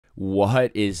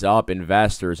What is up,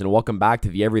 investors, and welcome back to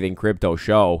the Everything Crypto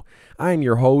Show. I am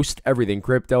your host, Everything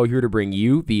Crypto, here to bring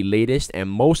you the latest and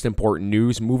most important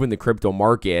news moving the crypto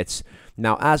markets.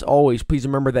 Now, as always, please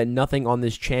remember that nothing on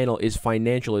this channel is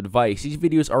financial advice. These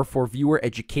videos are for viewer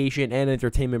education and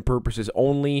entertainment purposes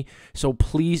only, so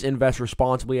please invest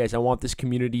responsibly, as I want this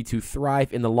community to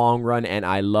thrive in the long run, and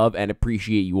I love and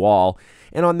appreciate you all.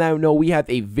 And on that note, we have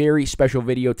a very special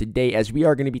video today, as we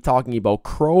are going to be talking about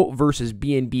CRO versus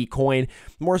BNB coin.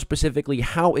 More specifically,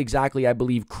 how exactly I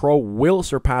believe CRO will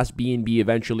surpass BNB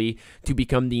eventually to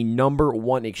become the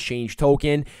 #1 exchange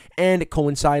token, and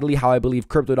coincidentally, how I believe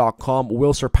Crypto.com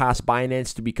will surpass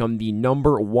Binance to become the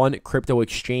 #1 crypto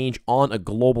exchange on a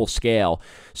global scale.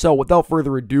 So without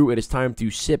further ado, it is time to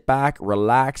sit back,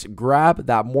 relax, grab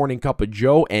that morning cup of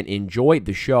joe, and enjoy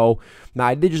the show. Now,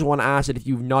 I did just want to ask that if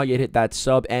you've not yet hit that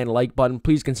sub and like button,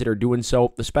 please consider doing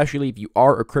so, especially if you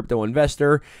are a crypto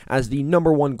investor, as the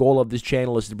 #1 goal of this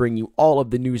channel is to bring you all of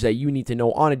the news that you need to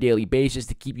know on a daily basis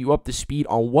to keep you up to speed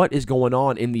on what is going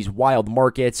on in these wild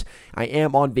markets. I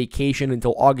am on vacation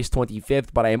until August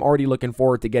 25th, but I am already looking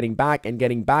forward to getting back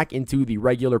into the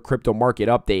regular crypto market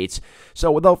updates.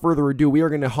 So without further ado, we are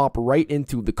going to hop right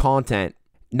into the content.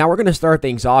 Now, we're going to start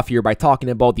things off here by talking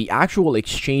about the actual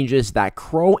exchanges that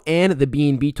CRO and the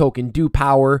BNB token do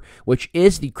power, which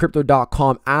is the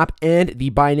Crypto.com app and the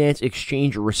Binance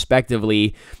exchange,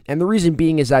 respectively. And the reason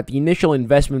being is that the initial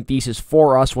investment thesis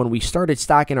for us when we started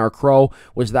stacking our CRO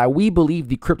was that we believe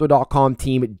the Crypto.com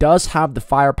team does have the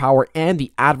firepower and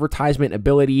the advertisement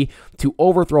ability to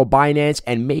overthrow Binance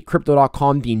and make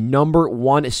Crypto.com the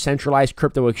 #1 centralized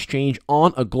crypto exchange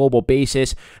on a global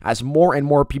basis, as more and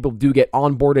more people do get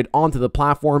onboarded onto the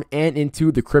platform and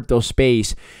into the crypto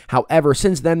space. However,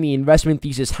 since then, the investment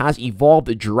thesis has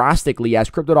evolved drastically, as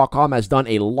Crypto.com has done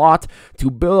a lot to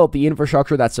build out the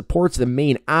infrastructure that supports the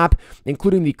main app,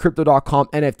 including the Crypto.com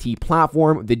NFT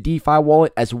platform, the DeFi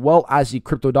wallet, as well as the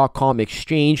Crypto.com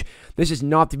exchange. This is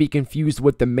not to be confused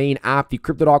with the main app. The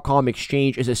Crypto.com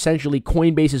exchange is essentially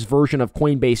Coinbase's version of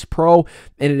Coinbase Pro,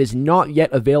 and it is not yet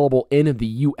available in the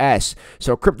US.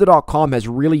 So Crypto.com has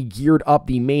really geared up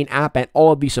the main app and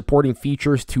all of the supporting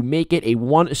features to make it a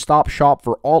one-stop shop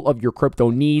for all of your crypto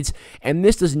needs. And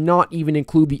this does not even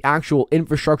include the actual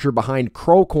infrastructure behind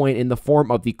CRO coin in the form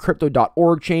of the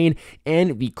crypto.org chain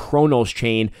and the Cronos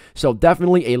chain. So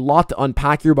definitely a lot to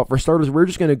unpack here, but for starters, we're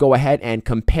just going to go ahead and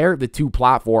compare the two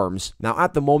platforms. Now,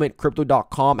 at the moment,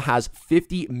 Crypto.com has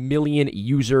 50 million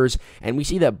users, and we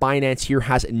see that Binance here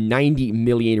has 90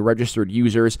 million registered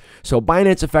users. So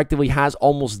Binance effectively has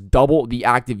almost double the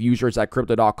active users that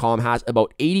Crypto.com has, about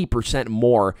 80%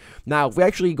 more. Now, if we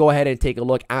actually go ahead and take a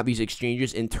look at these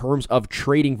exchanges in terms of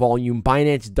trading volume,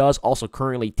 Binance does also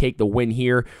currently take the win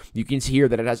here. You can see here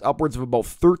that it has upwards of about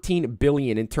 13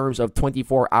 billion in terms of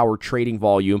 24-hour trading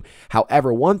volume.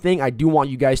 However, one thing I do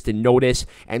want you guys to notice,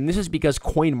 and this is because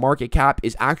CoinMarketCap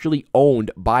is actually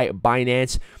owned by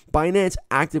Binance. Binance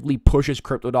actively pushes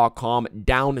Crypto.com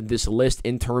down this list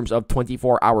in terms of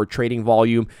 24-hour trading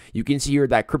volume. You can see here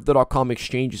that Crypto.com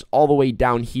exchange is all the way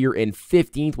down here in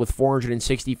 15th with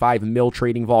 465 mil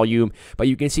trading volume. But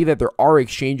you can see that there are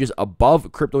exchanges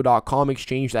above Crypto.com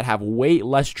exchange that have way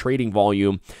less trading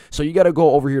volume. So you got to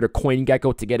go over here to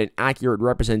CoinGecko to get an accurate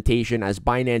representation, as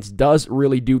Binance does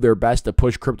really do their best to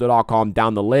push Crypto.com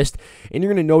down the list. And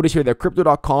you're going to notice here that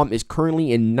Crypto.com is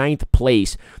currently in 9th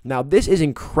place. Now, this is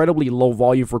incredibly low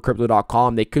volume for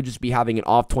Crypto.com. They could just be having it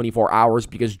off 24 hours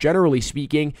because, generally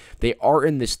speaking, they are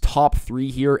in this top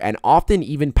 3 here and often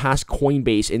even past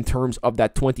Coinbase in terms of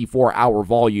that 24-hour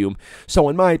volume. So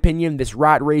in my opinion, this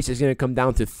rat race is going to come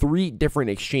down to 3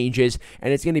 different exchanges,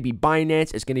 and it's going to be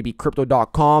Binance, it's going to be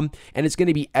Crypto.com, and it's going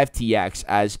to be FTX,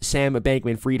 as Sam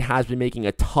Bankman-Fried has been making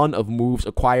a ton of moves,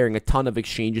 acquiring a ton of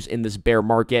exchanges in this bear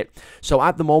market. So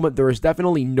at the moment, there is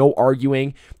definitely no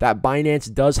arguing that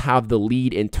Binance does have the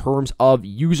lead in terms of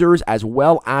users as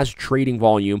well as trading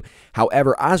volume.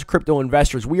 However, as crypto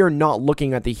investors, we are not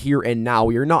looking at the here and now.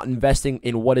 We are not investing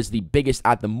in what is the biggest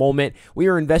at the moment. We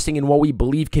are investing in what we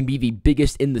believe can be the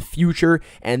biggest in the future,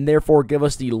 and therefore give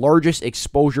us the largest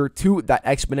exposure to that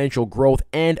exponential growth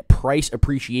and price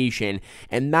appreciation.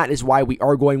 And that is why we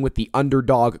are going with the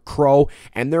underdog CRO.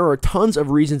 And there are tons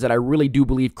of reasons that I really do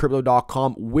believe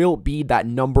Crypto.com will be that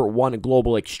 #1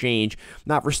 global exchange.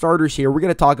 Now, for starters here, we're going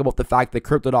to talk about the fact that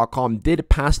Crypto.com did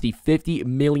pass the 50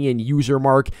 million user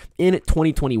mark in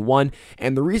 2021,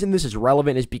 and the reason this is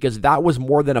relevant is because that was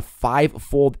more than a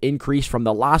 5-fold increase from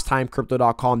the last time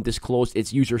Crypto.com disclosed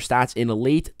its user stats in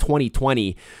late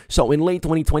 2020. So in late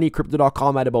 2020,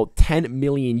 Crypto.com had about 10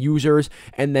 million users,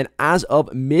 and then as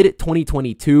of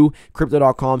mid-2022,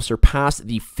 Crypto.com surpassed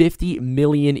the 50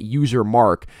 million user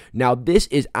mark. Now, this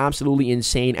is absolutely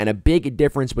insane, and a big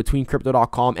difference between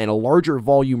Crypto.com and a larger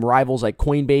volume rivals like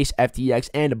Coinbase, FTX,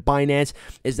 and Binance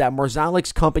is that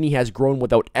Marzalik's company has grown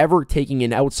without ever taking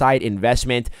an outside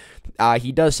investment.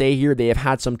 He does say here they have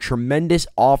had some tremendous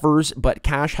offers, but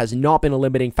cash has not been a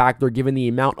limiting factor given the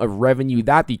amount of revenue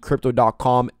that the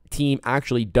Crypto.com team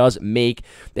actually does make.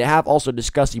 They have also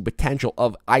discussed the potential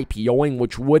of IPOing,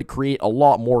 which would create a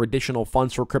lot more additional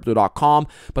funds for Crypto.com,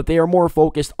 but they are more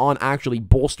focused on actually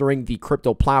bolstering the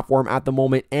crypto platform at the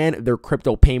moment and their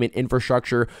crypto payment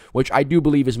infrastructure, which I do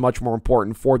believe is much more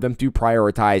important for them to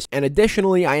prioritize. And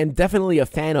additionally, I am definitely a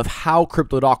fan of how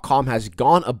Crypto.com has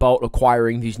gone about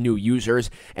acquiring these new users,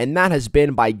 and that has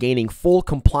been by gaining full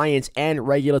compliance and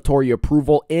regulatory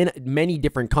approval in many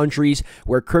different countries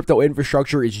where crypto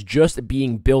infrastructure is just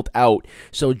being built out.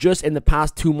 So just in the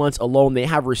past 2 months alone, they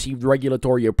have received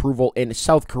regulatory approval in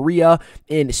South Korea,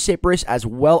 in Cyprus, as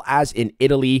well as in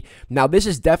Italy. Now, this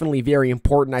is definitely very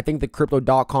important. I think the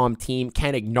Crypto.com team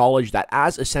can acknowledge that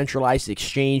as a centralized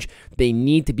exchange, they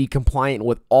need to be compliant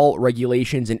with all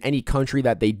regulations in any country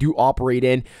that they do operate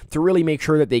in to really make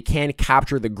sure that they can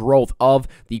capture the growth of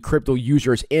the crypto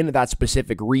users in that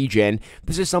specific region.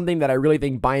 This is something that I really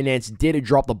think Binance did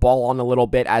drop the ball on a little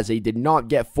bit, as they did not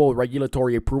get full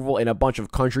regulatory approval in a bunch of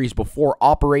countries before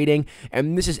operating,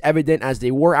 and this is evident as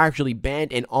they were actually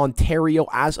banned in Ontario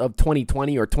as of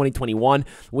 2020 or 2021,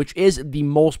 which is the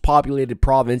most populated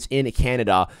province in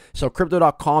Canada. So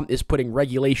Crypto.com is putting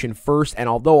regulation first, and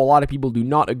although a lot of people do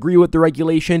not agree with the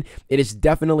regulation, it is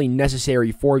definitely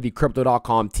necessary for the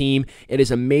Crypto.com team. It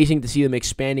is amazing to see them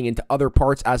expanding into other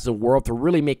parts as the world to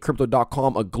really make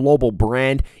Crypto.com a global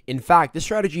brand. In fact, this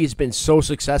strategy has been so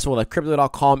successful that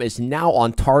Crypto.com is now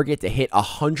on target to hit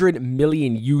 100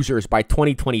 million users by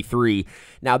 2023.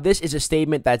 Now, this is a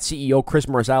statement that CEO Chris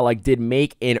Marzalik did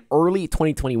make in early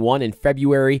 2021 in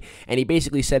February, and he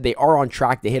basically said they are on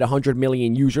track to hit 100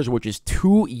 million users, which is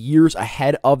 2 years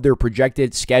ahead of their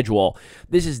projected schedule.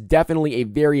 This is definitely a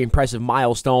very impressive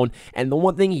milestone, and the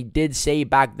one thing he did say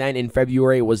back then in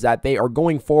February was that they are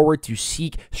going forward to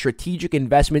seek strategic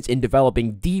investments in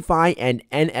developing DeFi and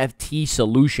NFT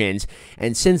solutions,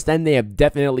 and since then they have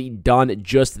definitely done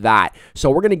just that. So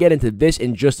we're going to get into this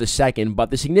in just a second, but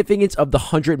the significance of the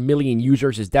 100 million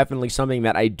users is definitely something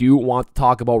that I do want to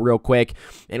talk about real quick,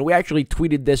 and we actually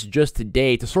tweeted this just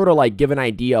today to sort of like give an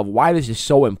idea of why this is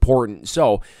so important.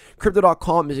 So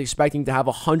Crypto.com is expecting to have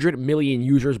 100 million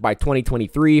users by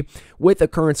 2023 with a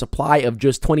current supply of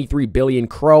just 23 billion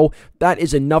CRO. That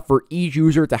is enough for each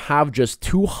user to have just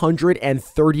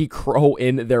 230 CRO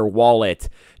in their wallet.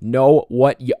 Know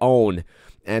what you own.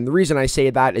 And the reason I say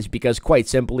that is because, quite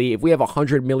simply, if we have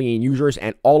 100 million users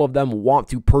and all of them want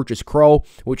to purchase CRO,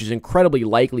 which is incredibly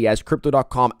likely as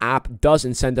Crypto.com app does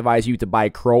incentivize you to buy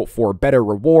CRO for better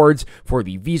rewards, for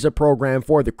the Visa program,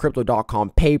 for the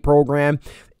Crypto.com Pay program,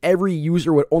 every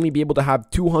user would only be able to have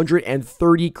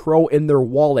 230 CRO in their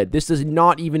wallet. This does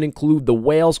not even include the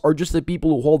whales or just the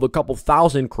people who hold a couple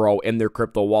thousand CRO in their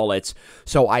crypto wallets.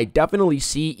 So I definitely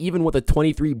see, even with a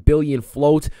 23 billion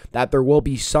float, that there will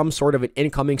be some sort of an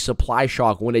incoming supply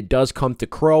shock when it does come to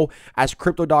CRO, as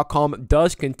Crypto.com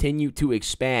does continue to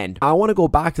expand. I want to go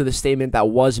back to the statement that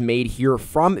was made here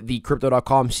from the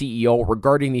Crypto.com CEO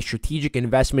regarding the strategic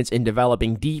investments in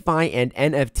developing DeFi and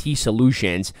NFT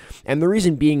solutions. And the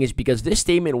reason being is because this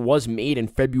statement was made in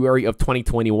February of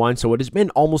 2021, so it has been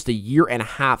almost a year and a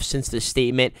half since this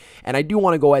statement, and I do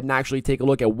want to go ahead and actually take a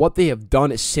look at what they have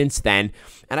done since then.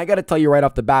 And I got to tell you right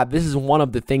off the bat, this is one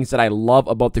of the things that I love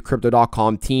about the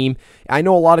Crypto.com team. I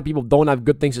know a lot of people don't have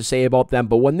good things to say about them,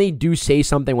 but when they do say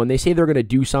something, when they say they're going to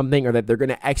do something or that they're going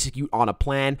to execute on a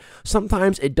plan,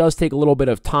 sometimes it does take a little bit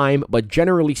of time, but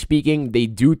generally speaking, they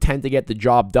do tend to get the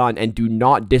job done and do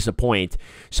not disappoint.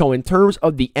 So in terms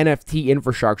of the NFT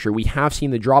infrastructure, we have seen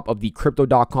the drop of the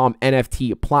Crypto.com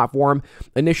NFT platform.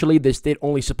 Initially, this did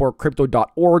only support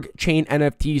Crypto.org chain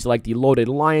NFTs like the Loaded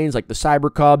Lions, like the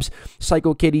Cyber Cubs,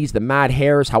 Psycho Kitties, the Mad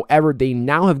Hares. However, they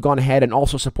now have gone ahead and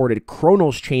also supported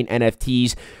Cronos chain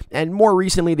NFTs, and more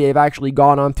recently, they have actually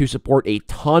gone on to support a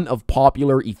ton of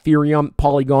popular Ethereum,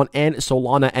 Polygon, and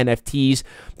Solana NFTs.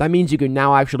 That means you can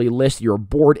now actually list your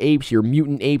Bored Apes, your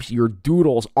Mutant Apes, your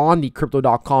Doodles on the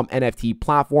Crypto.com NFT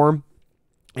platform.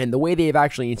 And the way they've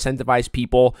actually incentivized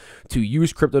people to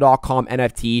use Crypto.com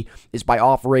NFT is by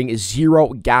offering 0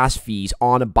 gas fees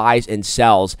on buys and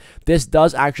sells. This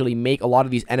does actually make a lot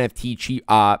of these NFT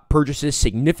purchases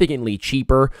significantly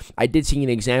cheaper. I did see an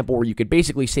example where you could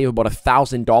basically save about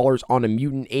 $1,000 on a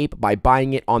mutant ape by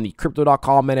buying it on the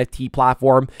Crypto.com NFT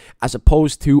platform as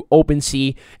opposed to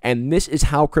OpenSea. And this is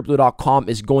how Crypto.com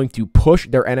is going to push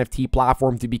their NFT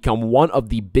platform to become one of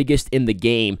the biggest in the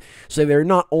game. So they're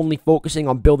not only focusing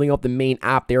on building out the main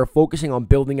app, they are focusing on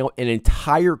building out an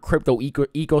entire crypto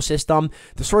ecosystem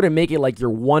to sort of make it like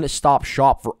your one-stop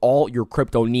shop for all your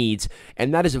crypto needs.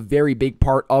 And that is a very big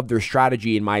part of their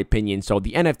strategy, in my opinion. So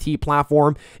the NFT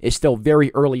platform is still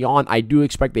very early on. I do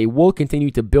expect they will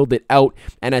continue to build it out,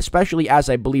 and especially as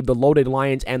I believe the Loaded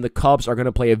Lions and the Cubs are going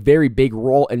to play a very big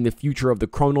role in the future of the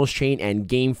Cronos chain and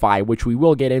GameFi, which we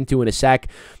will get into in a sec.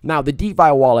 Now, the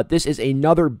DeFi wallet, this is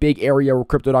another big area where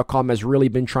Crypto.com has really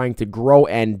been trying to grow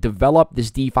and develop this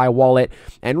DeFi wallet.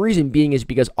 And reason being is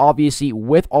because obviously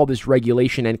with all this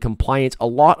regulation and compliance, a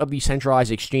lot of these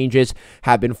centralized exchanges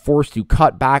have been forced to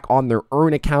cut back on their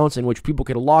earn accounts in which people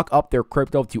could lock up their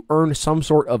crypto to earn some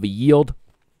sort of a yield.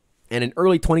 And in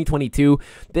early 2022,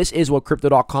 this is what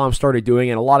Crypto.com started doing,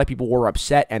 and a lot of people were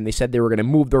upset, and they said they were going to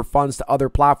move their funds to other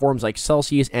platforms like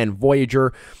Celsius and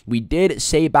Voyager. We did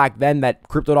say back then that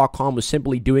Crypto.com was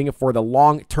simply doing it for the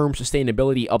long-term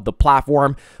sustainability of the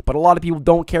platform, but a lot of people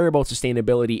don't care about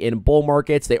sustainability in bull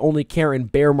markets. They only care in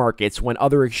bear markets when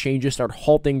other exchanges start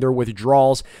halting their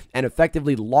withdrawals and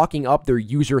effectively locking up their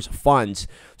users' funds.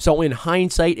 So in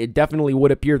hindsight, it definitely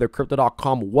would appear that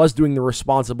Crypto.com was doing the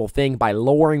responsible thing by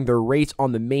lowering their rates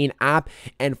on the main app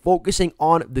and focusing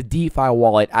on the DeFi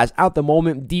wallet, as at the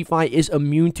moment DeFi is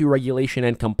immune to regulation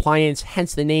and compliance,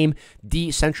 hence the name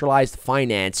decentralized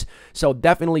finance. So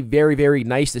definitely very, very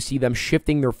nice to see them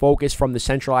shifting their focus from the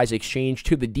centralized exchange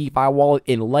to the DeFi wallet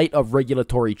in light of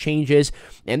regulatory changes.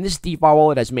 And this DeFi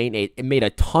wallet has made a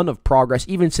ton of progress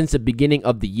even since the beginning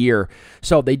of the year.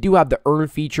 So they do have the earn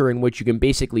feature in which you can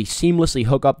basically seamlessly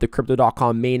hook up the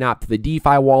Crypto.com main app to the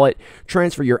DeFi wallet,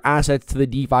 transfer your assets to the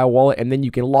DeFi wallet, and then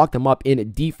you can lock them up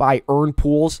in DeFi earn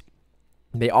pools.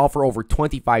 They offer over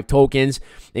 25 tokens,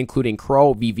 including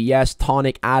CRO, VVS,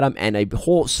 Tonic, Atom, and a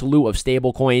whole slew of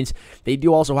stablecoins. They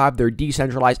do also have their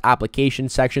decentralized application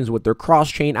sections with their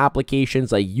cross-chain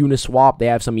applications like Uniswap. They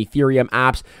have some Ethereum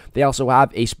apps. They also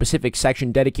have a specific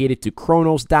section dedicated to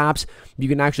Cronos dApps. You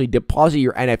can actually deposit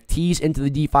your NFTs into the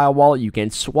DeFi wallet. You can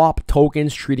swap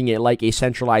tokens, treating it like a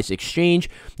centralized exchange.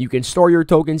 You can store your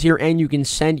tokens here, and you can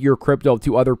send your crypto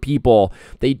to other people.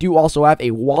 They do also have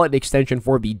a wallet extension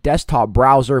for the desktop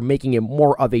browser, making it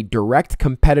more of a direct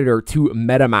competitor to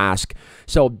MetaMask.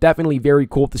 So definitely very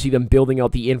cool to see them building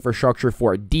out the infrastructure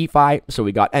for DeFi. So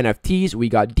we got NFTs, we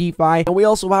got DeFi, and we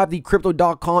also have the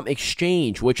Crypto.com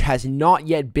exchange, which has not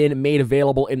yet been made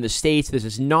available in the States. This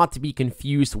is not to be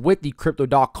confused with the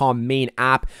Crypto.com main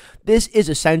app. This is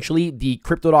essentially the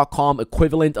Crypto.com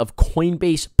equivalent of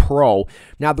Coinbase Pro.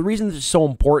 Now, the reason this is so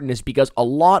important is because a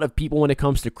lot of people, when it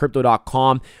comes to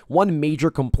Crypto.com, one major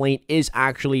complaint is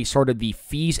actually sort of the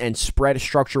fees and spread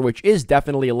structure, which is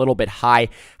definitely a little bit high.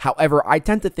 However, I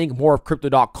tend to think more of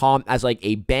Crypto.com as like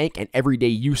a bank and everyday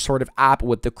use sort of app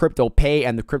with the Crypto Pay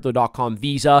and the Crypto.com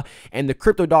Visa, and the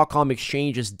Crypto.com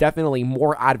exchange is definitely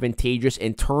more advantageous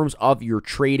in terms of your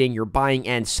trading, your buying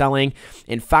and selling.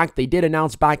 In fact, they did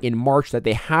announce back in March that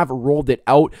they have rolled it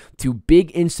out to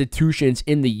big institutions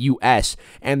in the US.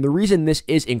 And the reason this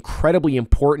is incredibly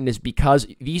important is because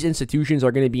these institutions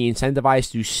are going to be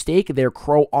incentivized to stake their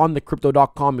CRO on the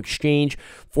Crypto.com exchange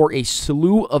for a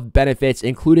slew of benefits,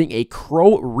 including a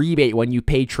CRO rebate when you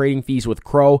pay trading fees with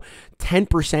CRO,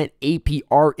 10%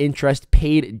 APR interest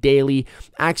paid daily,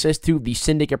 access to the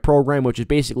syndicate program, which is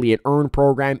basically an earn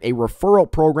program, a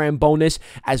referral program bonus,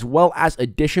 as well as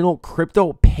additional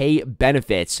crypto pay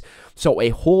benefits. So a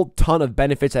whole ton of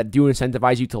benefits that do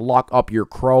incentivize you to lock up your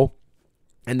CRO.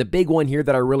 And the big one here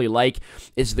that I really like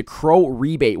is the CRO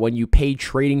rebate when you pay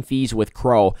trading fees with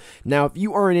CRO. Now, if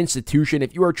you are an institution,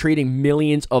 if you are trading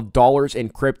millions of dollars in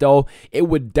crypto, it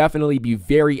would definitely be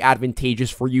very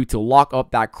advantageous for you to lock up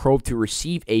that CRO to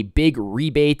receive a big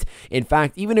rebate. In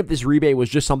fact, even if this rebate was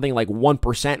just something like 1%,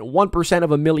 1% of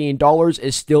 $1 million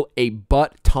is still a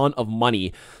butt ton of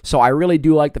money. So I really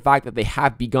do like the fact that they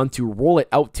have begun to roll it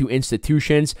out to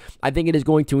institutions. I think it is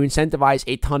going to incentivize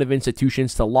a ton of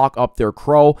institutions to lock up their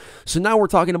CRO. So now we're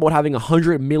talking about having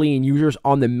 100 million users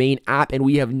on the main app, and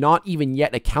we have not even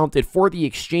yet accounted for the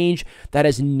exchange that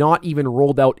has not even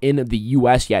rolled out in the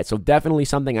US yet. So definitely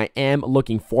something I am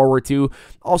looking forward to.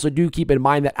 Also, do keep in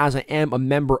mind that as I am a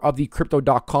member of the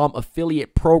Crypto.com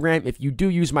affiliate program, if you do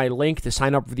use my link to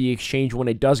sign up for the exchange when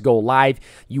it does go live,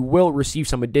 you will receive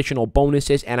some additional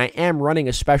bonuses. And I am running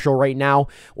a special right now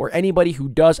where anybody who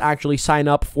does actually sign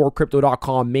up for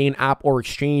Crypto.com main app or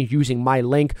exchange using my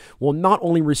link will not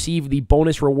only receive the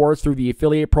bonus rewards through the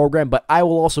affiliate program, but I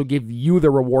will also give you the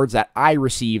rewards that I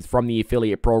received from the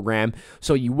affiliate program.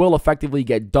 So you will effectively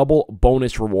get double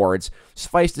bonus rewards.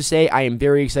 Suffice to say, I am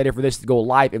very excited for this to go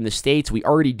live in the States. We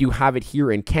already do have it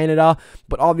here in Canada,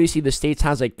 but obviously the States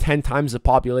has like 10 times the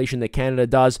population that Canada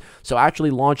does. So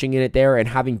actually launching in it there and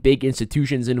having big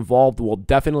institutions involved will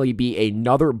definitely be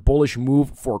another bullish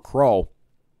move for CRO.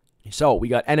 So we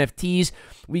got NFTs,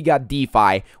 we got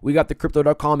DeFi, we got the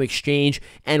Crypto.com exchange,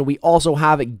 and we also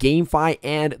have GameFi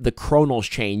and the Cronos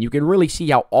chain. You can really see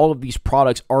how all of these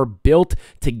products are built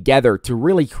together to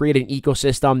really create an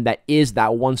ecosystem that is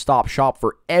that one-stop shop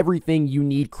for everything you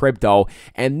need crypto.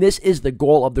 And this is the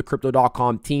goal of the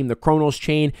Crypto.com team. The Cronos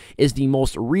chain is the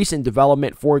most recent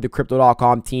development for the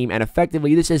Crypto.com team, and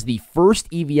effectively this is the first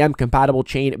EVM compatible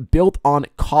chain built on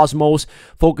Cosmos,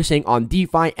 focusing on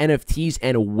DeFi, NFTs,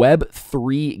 and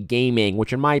Web3 gaming,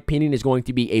 which in my opinion is going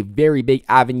to be a very big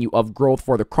avenue of growth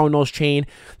for the Cronos chain.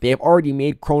 They have already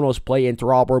made Cronos Play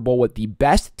interoperable with the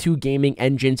best two gaming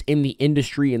engines in the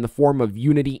industry in the form of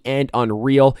Unity and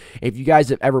Unreal. If you guys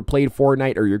have ever played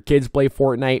Fortnite or your kids play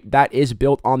Fortnite, that is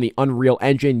built on the Unreal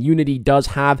Engine. Unity does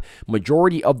have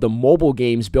majority of the mobile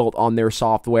games built on their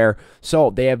software, so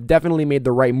they have definitely made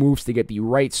the right moves to get the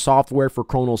right software for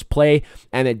Cronos Play,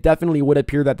 and it definitely would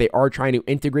appear that they are trying to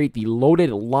integrate the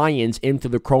loaded Lions into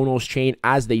the Cronos chain,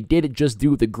 as they did just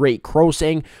do the great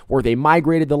crossing where they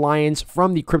migrated the Lions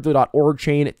from the crypto.org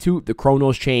chain to the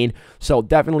Cronos chain. So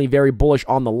definitely very bullish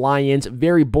on the Lions,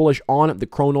 very bullish on the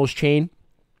Cronos chain.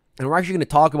 And we're actually going to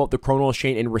talk about the Cronos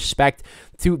chain in respect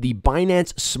to the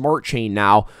Binance Smart Chain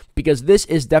now, because this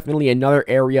is definitely another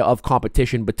area of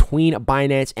competition between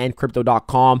Binance and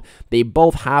Crypto.com. They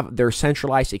both have their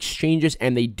centralized exchanges,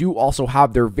 and they do also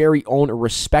have their very own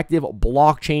respective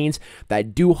blockchains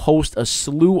that do host a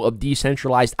slew of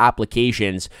decentralized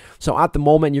applications. So at the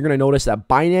moment, you're going to notice that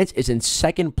Binance is in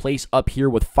second place up here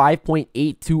with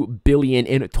 5.82 billion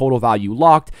in total value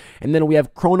locked. And then we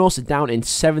have Cronos down in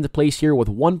seventh place here with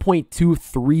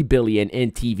 1.23 billion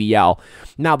in TVL.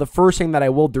 Now, the first thing that I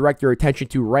will direct your attention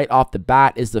to right off the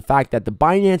bat is the fact that the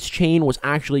Binance chain was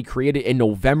actually created in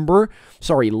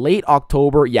late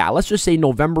October. Yeah, let's just say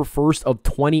November 1st of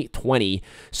 2020.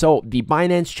 So the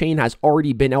Binance chain has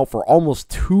already been out for almost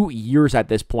 2 years at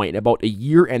this point, about 1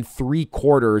 year and 3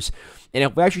 quarters. And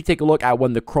if we actually take a look at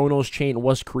when the Cronos chain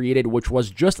was created, which was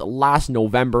just last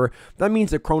November, that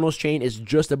means the Cronos chain is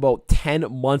just about 10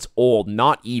 months old,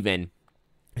 not even.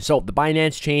 So the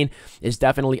Binance chain is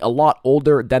definitely a lot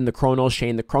older than the Cronos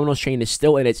chain. The Cronos chain is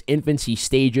still in its infancy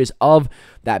stages of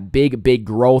that big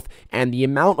growth, and the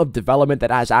amount of development that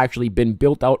has actually been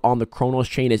built out on the Cronos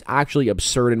chain is actually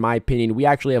absurd in my opinion. We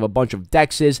actually have a bunch of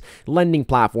DEXs, lending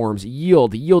platforms,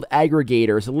 yield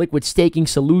aggregators, liquid staking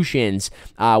solutions.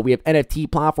 We have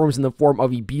NFT platforms in the form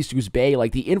of Ibisu's Bay.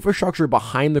 Like, the infrastructure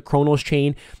behind the Cronos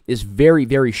chain is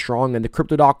very strong, and the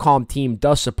Crypto.com team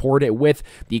does support it with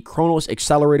the Cronos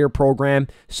Accelerator program.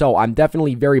 So I'm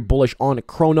definitely very bullish on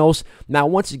Cronos. Now,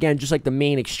 once again, just like the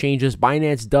main exchanges,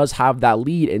 Binance does have that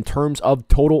lead in terms of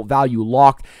total value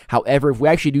locked. However, if we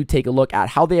actually do take a look at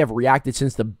how they have reacted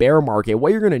since the bear market,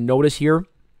 what you're going to notice here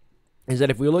is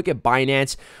that if we look at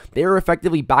Binance, they are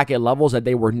effectively back at levels that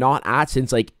they were not at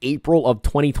since like April of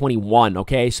 2021,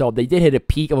 okay? So they did hit a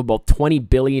peak of about 20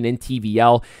 billion in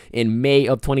TVL in May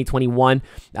of 2021.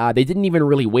 They didn't even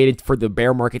really wait for the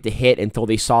bear market to hit until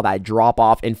they saw that drop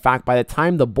off. In fact, by the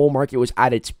time the bull market was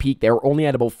at its peak, they were only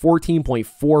at about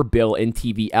 14.4 bill in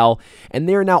TVL, and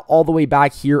they're now all the way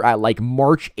back here at like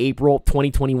March, April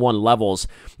 2021 levels.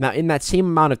 Now, in that same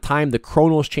amount of time, the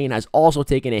Cronos chain has also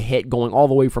taken a hit, going all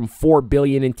the way from 4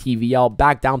 billion in TVL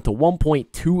back down to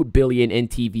 1.2 billion in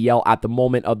TVL at the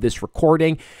moment of this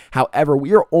recording. However,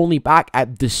 we are only back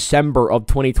at December of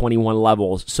 2021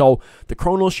 levels. So the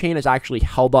Cronos chain has actually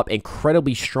held up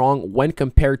incredibly strong when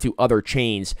compared to other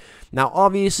chains. Now,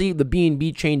 obviously, the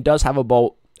BNB chain does have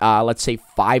about let's say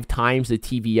 5 times the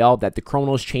TVL that the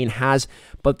Cronos chain has.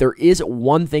 But there is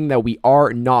one thing that we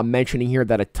are not mentioning here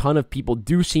that a ton of people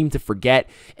do seem to forget,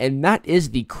 and that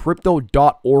is the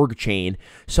crypto.org chain.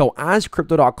 So as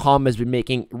crypto.com has been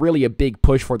making really a big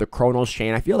push for the Cronos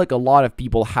chain, I feel like a lot of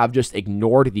people have just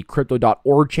ignored the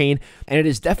crypto.org chain, and it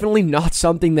is definitely not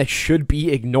something that should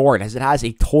be ignored, as it has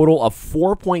a total of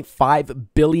 4.5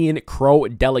 billion CRO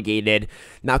delegated.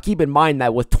 Now keep in mind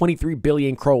that with 23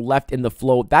 billion CRO left in the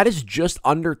flow, that is just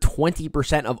under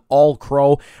 20% of all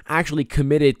CRO actually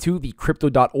committed to the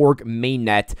crypto.org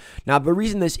mainnet. Now the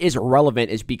reason this is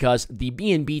relevant is because the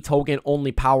BNB token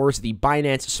only powers the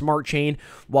Binance Smart Chain,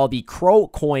 while the CRO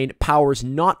coin powers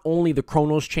not only the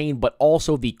Cronos chain but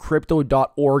also the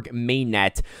crypto.org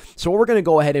mainnet. So what we're going to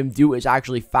go ahead and do is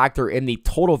actually factor in the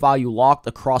total value locked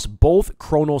across both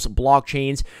Cronos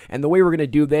blockchains, and the way we're going to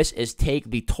do this is take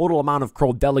the total amount of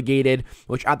CRO delegated,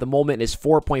 which at the moment is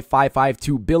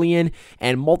 4.552 billion,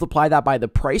 and multiply that by the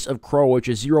price of CRO, which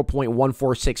is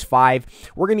 0.1465.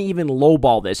 We're going to even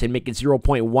lowball this and make it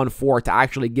 0.14 to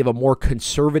actually give a more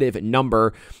conservative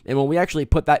number. And when we actually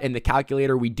put that in the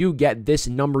calculator, we do get this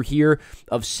number here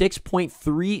of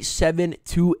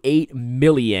 6.3728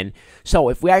 million. So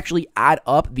if we actually add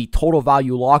up the total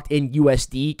value locked in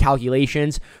USD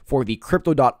calculations for the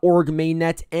crypto.org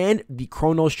mainnet and the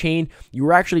Cronos chain,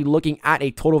 you're actually looking at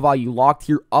a total value locked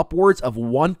here upwards of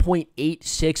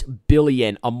 1.86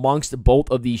 billion amongst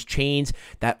both of these chains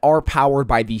that are powered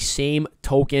by the same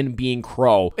token, being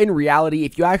CRO. In reality,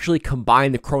 if you actually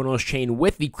combine the Cronos chain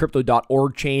with the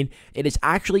crypto.org chain, it is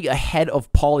actually ahead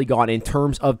of Polygon in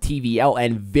terms of TVL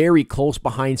and very close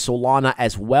behind Solana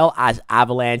as well as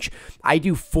Avalanche. I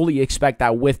do fully expect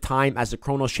that with time, as the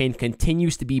Cronos chain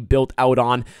continues to be built out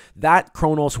on, that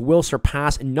Cronos will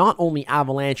surpass not only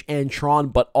Avalanche and Tron,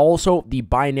 but also the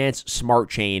Binance Smart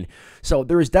Chain. So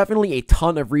there is definitely a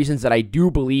ton of reasons that I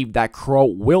do believe that CRO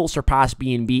will surpass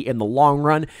BNB in the long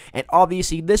run. And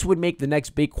obviously, this would make the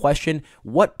next big question: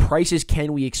 what prices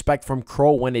can we expect from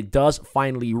CRO when it does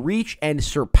finally reach and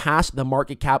surpass the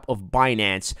market cap of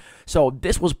Binance? So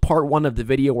this was part 1 of the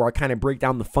video where I kind of break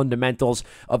down the fundamentals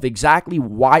of exactly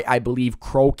why I believe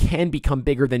CRO can become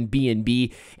bigger than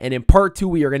BNB. And in part 2,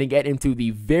 we are going to get into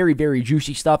the very, very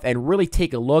juicy stuff and really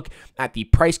take a look at the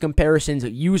price comparisons,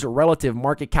 use relative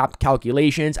market cap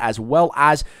calculations, as well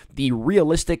as the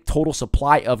realistic total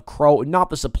supply of CRO, not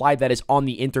the supply that is on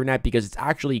the internet, because it's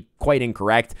actually quite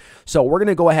incorrect. So we're going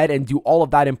to go ahead and do all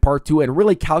of that in part 2 and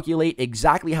really calculate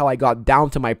exactly how I got down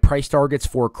to my price targets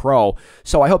for CRO.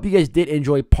 So I hope you guys did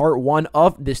enjoy part 1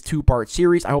 of this 2-part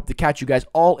series. I hope to catch you guys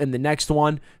all in the next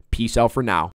one. Peace out for now.